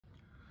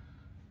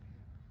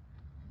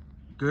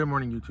Good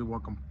morning, YouTube.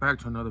 Welcome back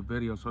to another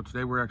video. So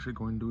today we're actually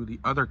going to do the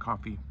other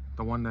coffee,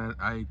 the one that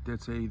I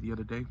did say the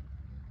other day,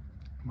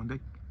 Monday.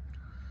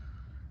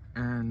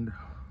 And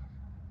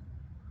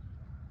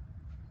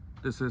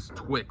this is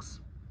Twix.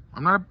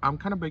 I'm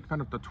kind of big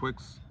fan of the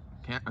Twix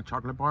a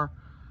chocolate bar,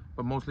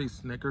 but mostly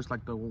Snickers,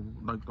 like the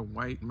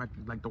white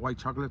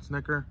chocolate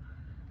Snicker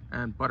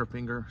and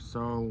Butterfinger.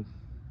 So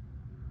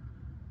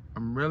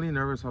I'm really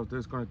nervous how this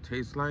is going to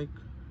taste like,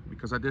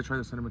 because I did try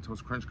the Cinnamon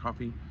Toast Crunch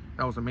coffee.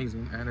 That was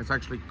amazing, and it's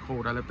actually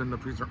cold. I left it in the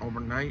freezer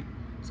overnight.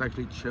 It's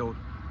actually chilled.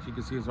 As you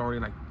can see, it's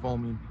already like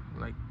foaming.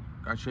 Like,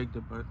 I shaked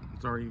it, but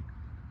it's already.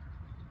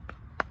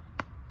 But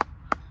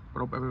I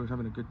hope everyone's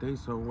having a good day.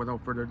 So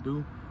without further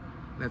ado,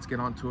 let's get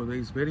on to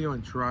today's video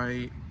and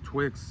try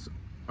Twix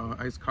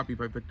iced coffee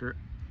by Victor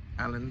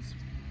Allen's.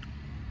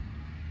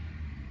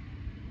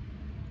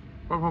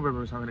 But I hope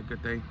everyone's having a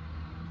good day.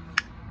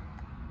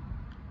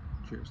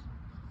 Cheers.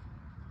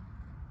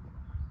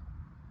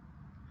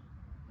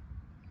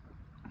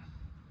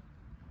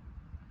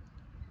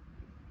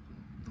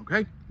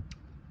 Okay.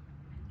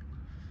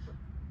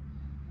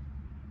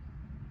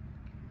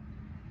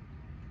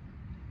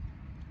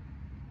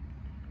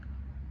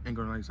 And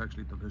gonna is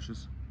actually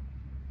delicious.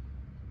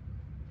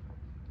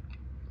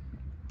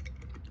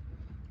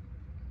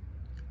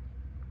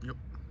 Yep.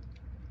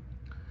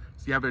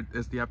 It's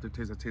the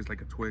aftertaste that tastes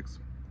like a Twix.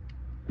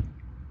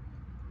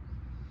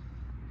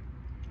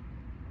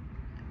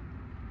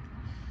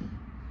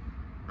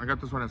 I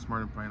got this one at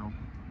Smart and Final.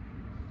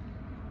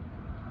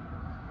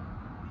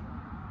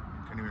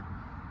 Can't even.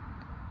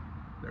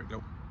 There we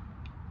go.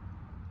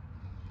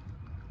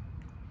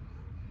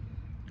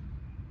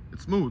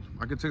 It's smooth.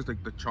 I can taste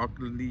like the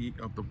chocolatey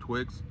of the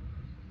Twix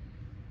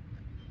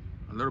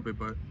a little bit,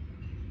 but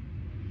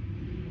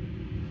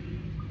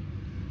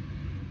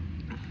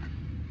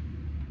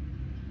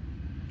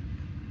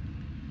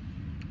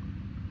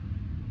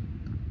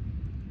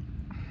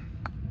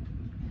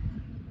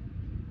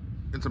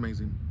it's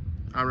amazing.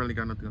 I really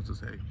got nothing else to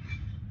say.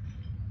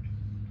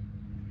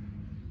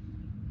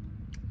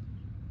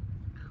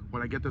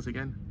 Will I get this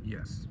again?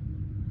 Yes.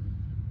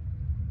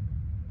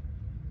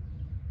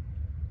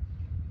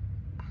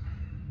 I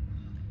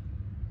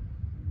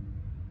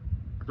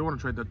do want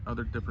to try the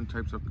other different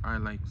types of, I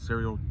like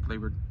cereal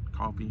flavored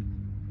coffee.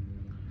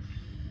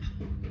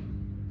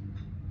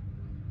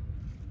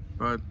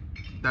 But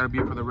that'll be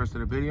it for the rest of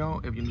the video.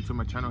 If you're new to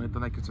my channel, hit the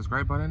like and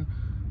subscribe button.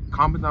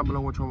 Comment down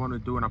below what you want to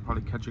do, and I'll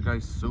probably catch you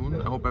guys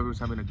soon. I hope everyone's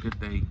having a good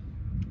day.